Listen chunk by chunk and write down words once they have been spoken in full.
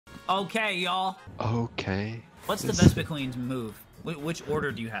Okay, y'all. Okay. What's the Vespiquen move? Which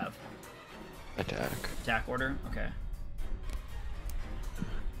order do you have? Attack. Attack order? Okay.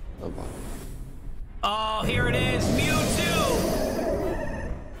 Oh, wow. Oh, here it is,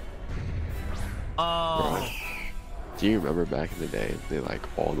 Mewtwo! Oh. Bro, do you remember back in the day,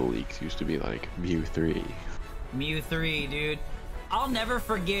 all the leaks used to be like Mew 3? Mew 3, dude. I'll never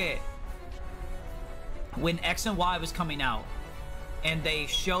forget when X and Y was coming out and they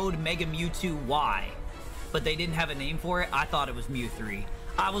showed Mega Mewtwo Y, but they didn't have a name for it. I thought it was Mew 3.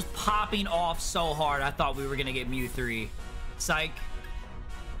 I was popping off so hard. I thought we were gonna get Mew 3. Psych.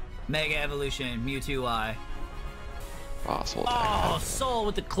 Mega Evolution, Mewtwo Y. Oh, Soul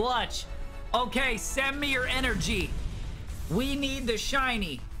with the clutch. Okay, send me your energy. We need the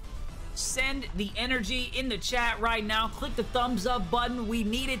shiny. Send the energy in the chat right now. Click the thumbs up button. We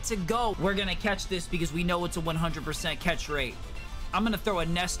need it to go. We're gonna catch this because we know it's a 100% catch rate. I'm gonna throw a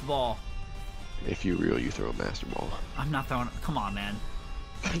nest ball. If you reel, you throw a master ball. I'm not throwing. Come on, man.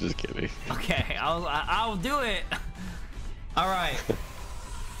 I'm just kidding. Okay, I'll do it. All right.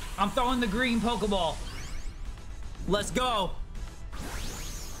 I'm throwing the green Pokeball. Let's go.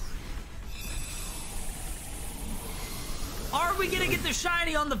 Are we gonna get the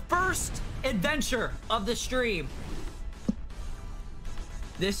shiny on the first adventure of the stream?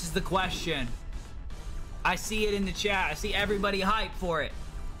 This is the question. I see it in the chat. I see everybody hyped for it.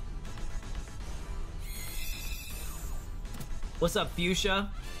 What's up, Fuchsia?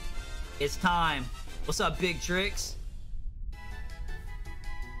 It's time. What's up, Big Tricks?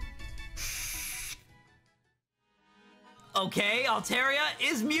 Okay, Altaria.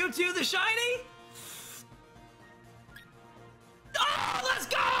 Is Mewtwo the shiny? Oh, let's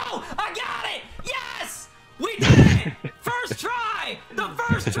go! I got it! Yes! We did it! First try! The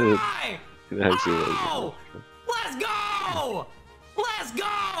first try! Oh! Let's go! Let's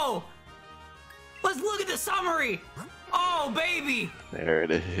go! Let's look at the summary! Oh, baby! There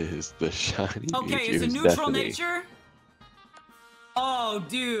it is. The shiny Okay, Mewtwo it's a neutral Destiny. nature? Oh,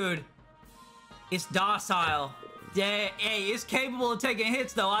 dude. It's docile. Hey, it's capable of taking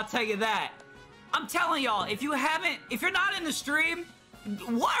hits, though. I'll tell you that. I'm telling y'all, if you're not in the stream,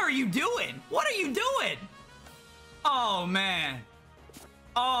 what are you doing? What are you doing? Oh, man.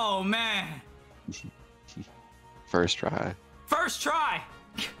 Oh, man. First try. First try.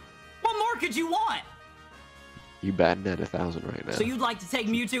 What more could you want? You batting at 1,000 right now. So you'd like to take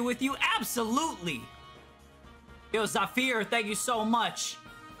Mewtwo with you? Absolutely. Yo, Zafir, thank you so much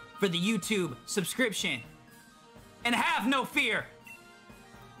for the YouTube subscription. And have no fear.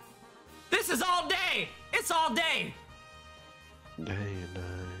 This is all day. It's all day. Day and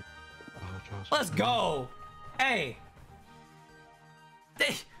night. Let's go. Hey.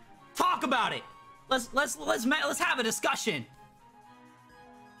 Talk about it. Let's have a discussion.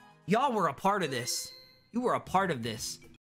 Y'all were a part of this. You were a part of this.